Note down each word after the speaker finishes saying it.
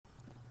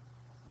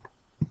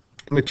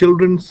In a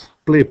children's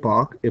play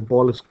park, a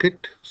ball is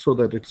kicked so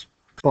that its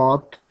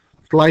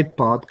flight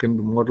path can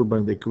be modeled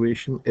by the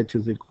equation h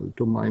is equal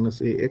to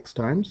minus ax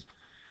times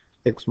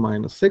x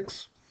minus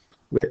 6,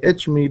 where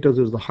h meters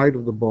is the height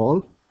of the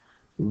ball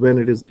when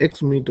it is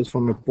x meters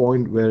from a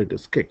point where it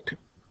is kicked.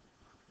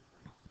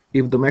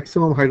 If the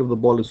maximum height of the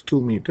ball is 2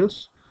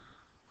 meters,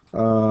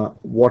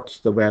 what's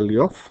the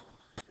value of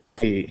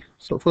a?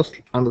 So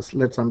first,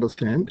 let's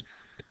understand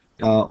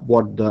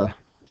what the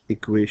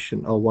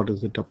equation or what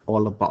is it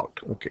all about.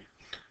 Okay,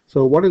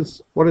 so what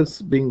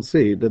is being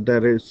said that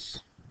there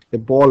is a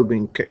ball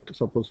being kicked.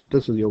 Suppose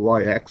this is your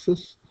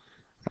y-axis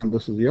and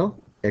this is your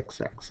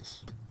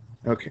x-axis.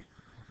 Okay,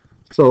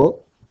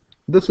 so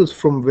this is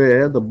from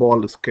where the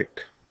ball is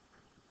kicked.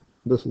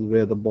 This is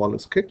where the ball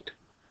is kicked.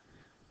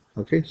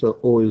 Okay, so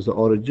O is the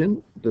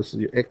origin, this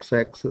is your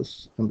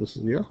x-axis, and this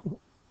is your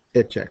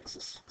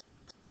h-axis.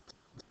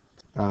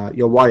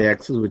 Your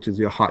y-axis, which is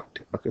your height.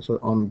 Okay, so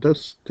on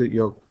this,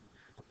 you're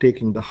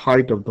taking the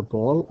height of the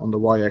ball. On the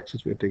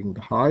y-axis, we're taking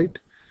the height,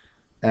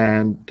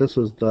 and this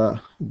is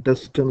the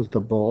distance the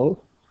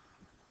ball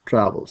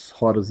travels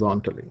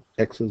horizontally.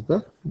 X is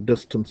the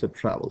distance it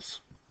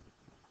travels.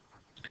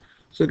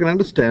 So you can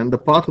understand the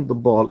path of the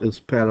ball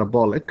is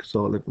parabolic.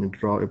 So let me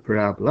draw a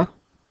parabola.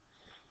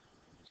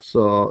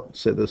 So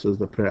say this is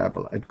the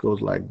parabola. It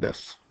goes like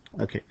this.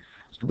 Okay,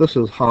 so this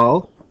is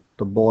how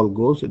the ball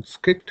goes. It's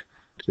kicked.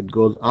 It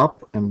goes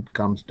up and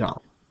comes down.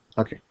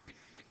 Okay.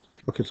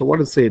 Okay, so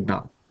what is said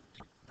now?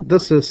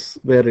 This is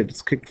where it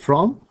is kicked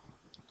from,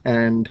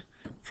 and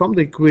from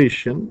the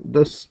equation,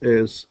 this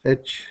is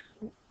h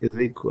is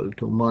equal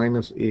to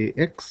minus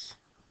ax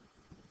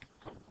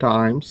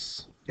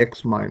times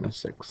x minus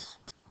 6.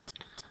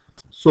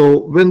 So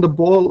when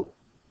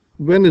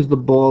is the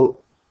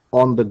ball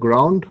on the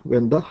ground?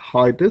 When the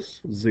height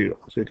is 0.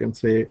 So you can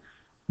say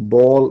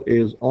ball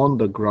is on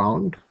the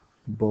ground,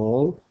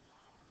 ball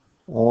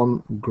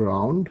on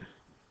ground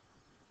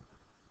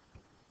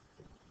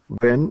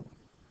when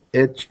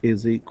h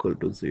is equal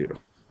to 0.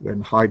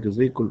 When height is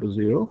equal to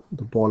 0,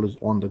 the ball is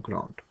on the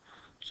ground.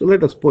 So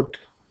let us put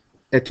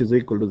h is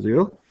equal to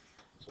 0.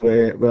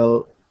 So,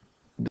 well,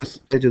 this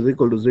h is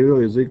equal to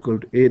 0 is equal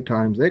to a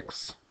times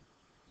x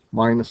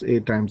minus a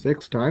times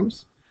x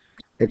times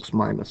x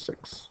minus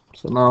 6.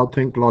 So now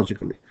think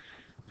logically.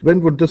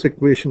 When would this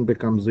equation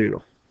become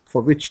 0?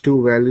 For which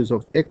two values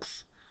of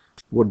x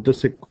would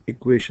this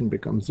equation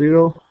become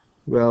 0?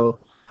 Well,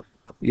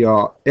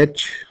 your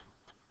h,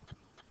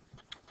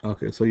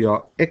 okay, so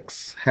your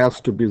x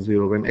has to be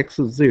 0. When x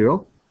is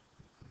 0,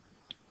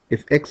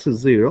 if x is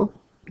 0,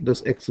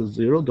 this x is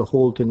 0, the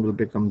whole thing will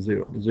become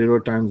 0. 0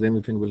 times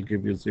anything will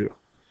give you 0.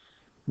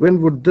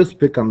 When would this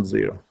become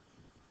 0?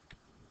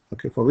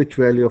 Okay, for which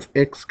value of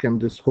x can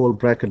this whole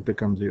bracket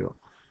become 0?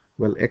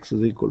 Well, x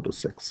is equal to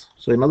 6.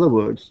 So in other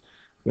words,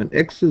 when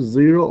x is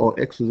 0 or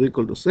x is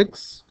equal to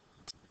 6,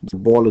 the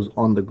ball is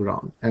on the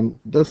ground. And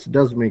this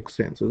does make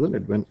sense, isn't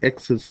it? When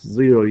x is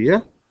 0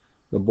 here,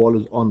 the ball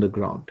is on the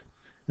ground.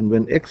 And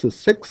when x is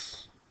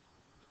 6,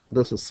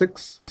 this is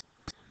 6,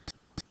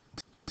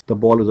 the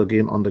ball is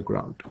again on the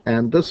ground.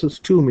 And this is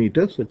 2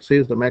 meters. It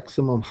says the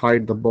maximum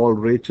height the ball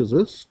reaches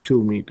is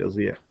 2 meters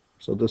here.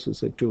 So this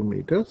is a 2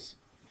 meters.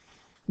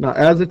 Now,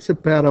 as it's a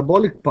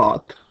parabolic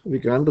path, we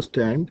can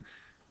understand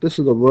this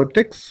is the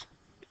vertex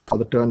or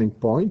the turning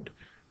point.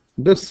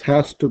 This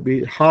has to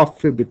be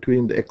halfway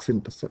between the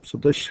x-intercepts. So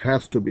this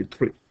has to be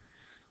 3.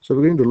 So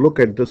we're going to look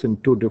at this in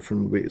two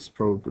different ways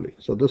probably.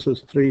 So this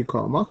is 3,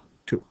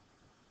 2.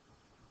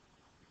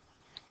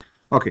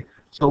 Okay,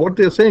 so what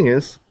they're saying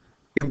is,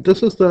 if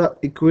this is the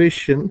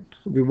equation,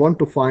 we want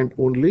to find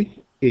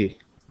only a.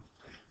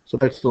 So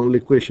that's the only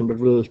equation, but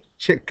we'll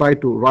try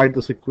to write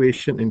this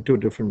equation in two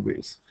different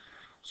ways.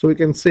 So we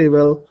can say,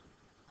 well,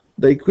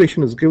 the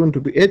equation is given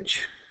to be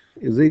h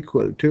is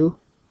equal to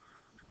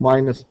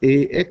minus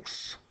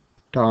ax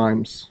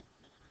times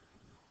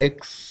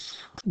x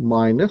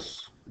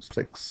minus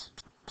 6.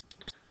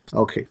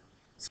 Okay,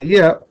 so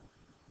here,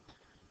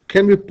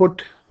 can we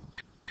put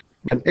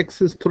when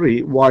x is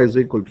 3, y is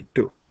equal to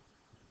 2?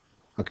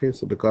 Okay,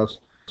 so because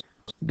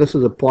this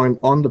is a point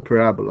on the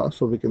parabola,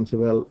 so we can say,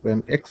 well,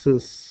 when x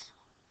is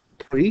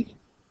 3,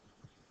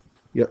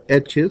 your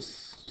h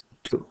is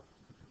 2.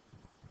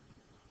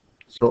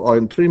 So or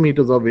 3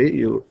 meters away,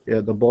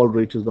 the ball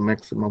reaches the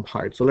maximum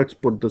height. So let's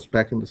put this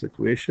back in this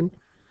equation.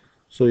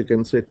 So you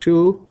can say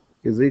 2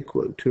 is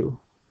equal to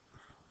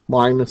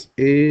minus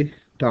a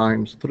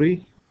times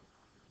 3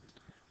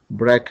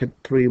 bracket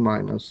 3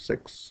 minus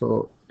 6.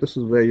 So this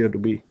is where you have to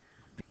be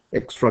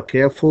extra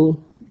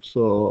careful.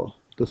 So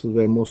this is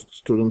where most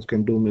students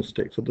can do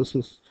mistakes. So this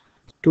is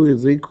 2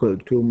 is equal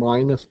to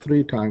minus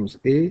 3 times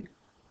a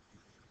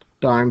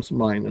times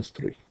minus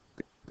 3.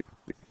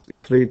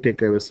 3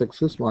 take away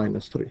 6 is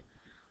minus 3.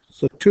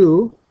 So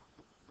 2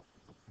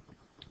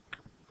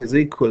 is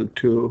equal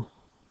to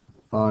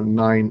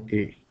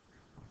 9a.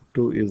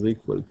 2 is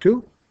equal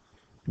to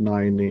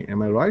 9a.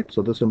 Am I right?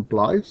 So this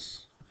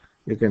implies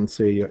you can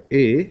say your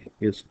a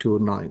is 2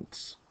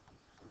 nines.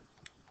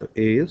 The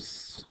a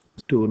is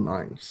 2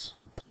 nines.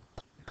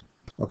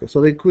 Okay,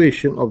 so the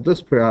equation of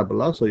this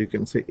parabola, so you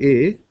can say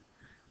A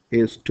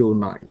is 2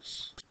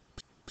 nines.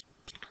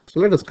 So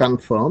let us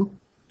confirm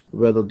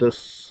whether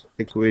this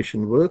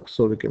equation works.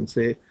 So we can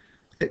say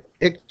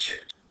h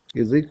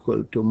is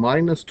equal to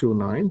minus 2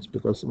 nines,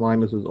 because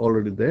minus is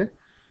already there,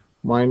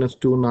 minus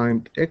 2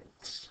 9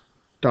 x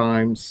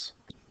times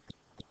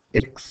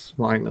x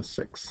minus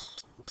 6.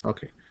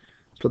 Okay,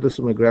 so this is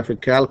my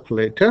graphic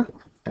calculator,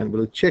 and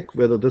we'll check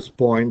whether this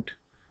point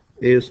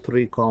is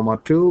 3 comma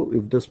 2,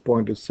 if this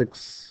point is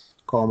 6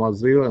 comma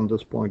 0, and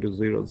this point is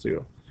 0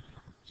 0.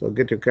 So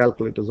get your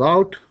calculators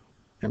out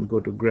and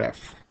go to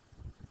graph.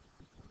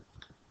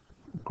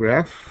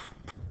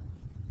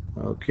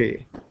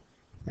 Okay,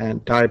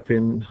 and type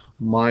in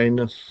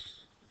minus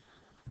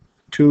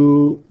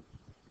 2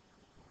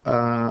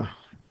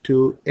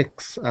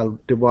 2x. I'll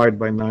divide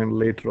by 9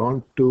 later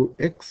on.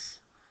 2x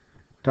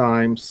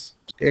times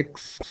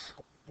x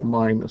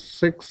minus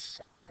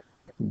 6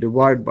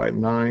 divide by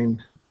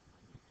 9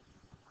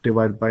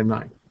 divided by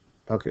 9.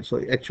 Okay,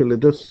 so actually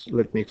this,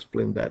 let me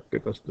explain that,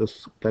 because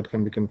that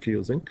can be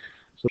confusing.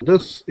 So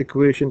this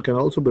equation can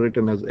also be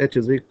written as h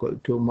is equal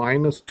to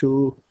minus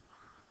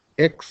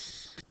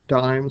 2x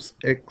times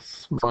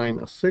x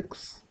minus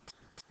 6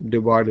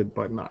 divided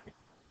by 9.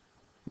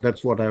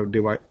 That's what I've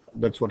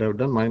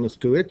done. Minus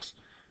 2x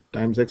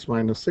times x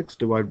minus 6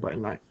 divided by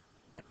 9.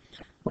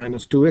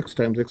 Minus 2x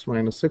times x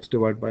minus 6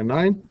 divided by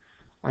 9.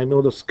 I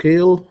know the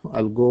scale.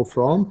 I'll go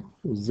from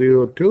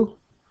 0 to,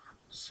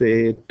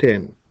 say,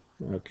 10.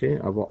 Okay,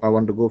 I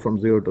want to go from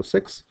 0 to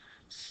 6.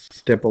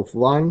 Step of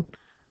 1,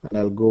 and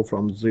I'll go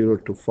from 0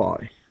 to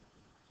 5.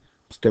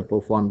 Step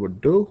of 1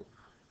 would do,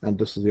 and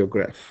this is your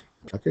graph.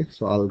 Okay,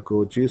 so I'll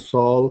go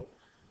G-solve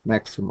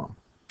maximum.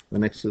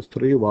 When x is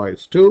 3, y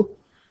is 2.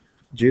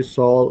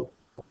 G-solve,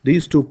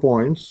 these 2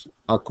 points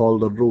are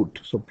called the root.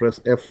 So press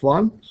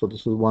F1. So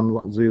this is 1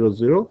 1 0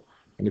 0,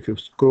 and if you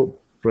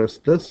press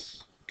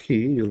this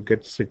key, you'll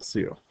get 6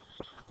 0.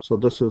 So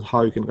this is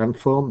how you can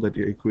confirm that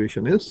your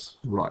equation is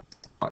right.